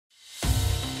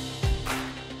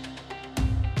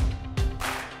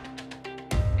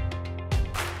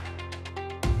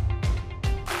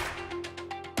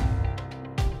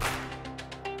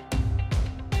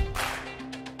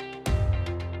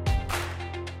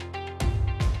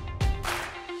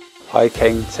I,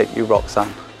 Kane, take you,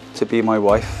 Roxanne, to be my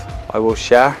wife. I will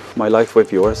share my life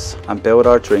with yours and build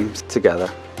our dreams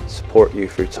together, support you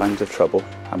through times of trouble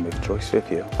and rejoice with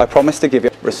you. I promise to give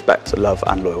you respect, love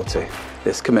and loyalty.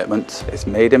 This commitment is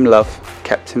made in love,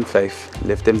 kept in faith,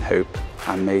 lived in hope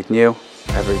and made new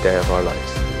every day of our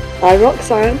lives. I,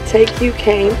 Roxanne, take you,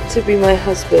 Kane, to be my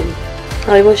husband.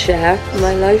 I will share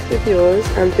my life with yours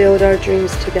and build our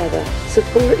dreams together,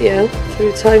 support you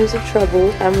through times of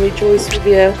trouble and rejoice with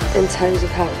you in times of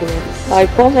happiness. I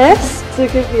promise to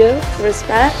give you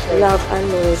respect, love and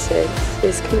loyalty.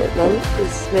 This commitment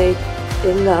is made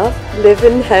in love, live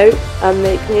in hope and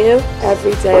make new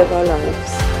every day of our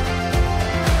lives.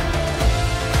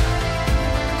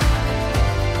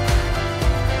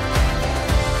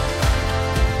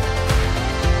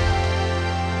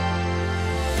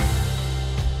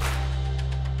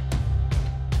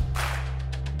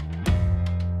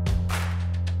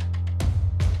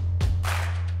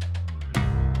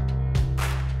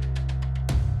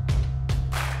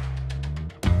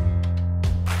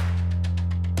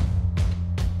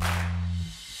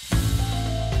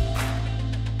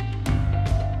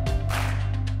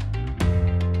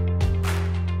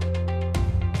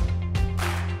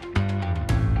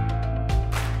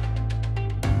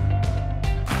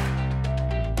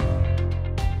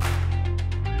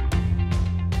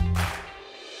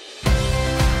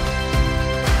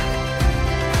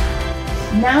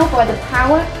 Now by the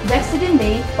power vested in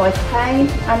me by Kane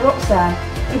and Roxanne,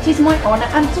 it is my honour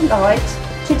and delight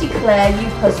to declare you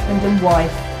husband and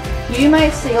wife. You may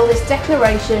seal this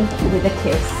declaration with a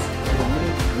kiss.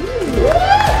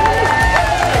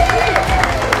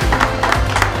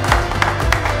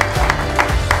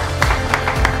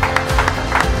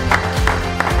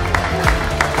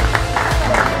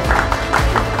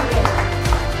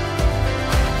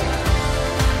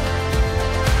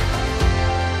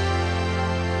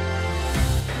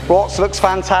 Rox looks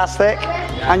fantastic,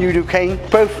 and you do, Kane.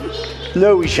 Both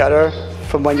know each other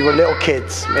from when you were little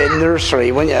kids in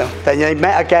nursery, weren't you? Then you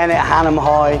met again at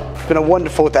Elmhay. It's been a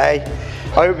wonderful day.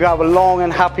 I hope you have a long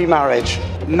and happy marriage.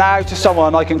 Now to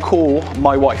someone I can call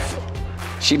my wife.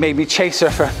 She made me chase her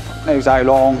for knows how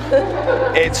long.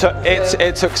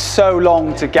 It took so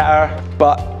long to get her,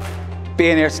 but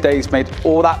being here today has made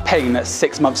all that pain, that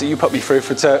 6 months that you put me through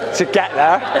to get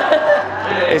there,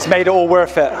 it's made it all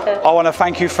worth it. I want to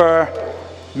thank you for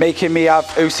making me have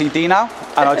OCD now,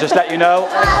 and I'll just let you know,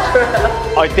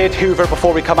 I did hoover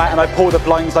before we come out and I pull the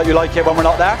blinds like you like it when we're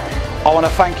not there. I want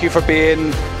to thank you for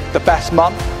being the best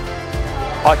mum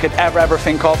I could ever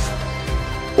think of.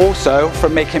 Also for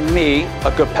making me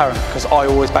a good parent, because I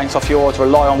always bounce off yours,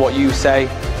 rely on what you say,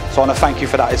 so I want to thank you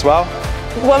for that as well.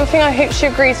 One thing I hope she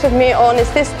agrees with me on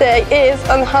is this day is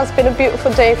and has been a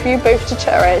beautiful day for you both to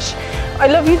cherish. I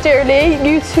love you dearly,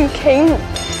 you too, Kane,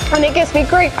 and it gives me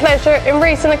great pleasure in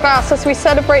raising a glass as we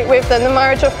celebrate with them the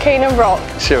marriage of Kane and Rox.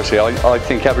 Seriously, I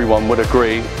think everyone would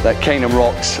agree that Kane and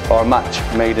Rox are a match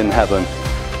made in heaven.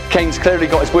 Kane's clearly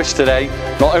got his wish today,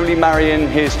 not only marrying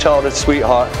his childhood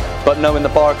sweetheart, but knowing the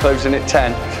bar closing at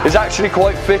 10 is actually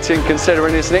quite fitting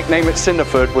considering his nickname at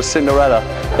Cinderford was Cinderella,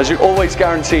 as you always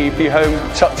guarantee be home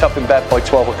tucked up in bed by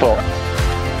 12 o'clock.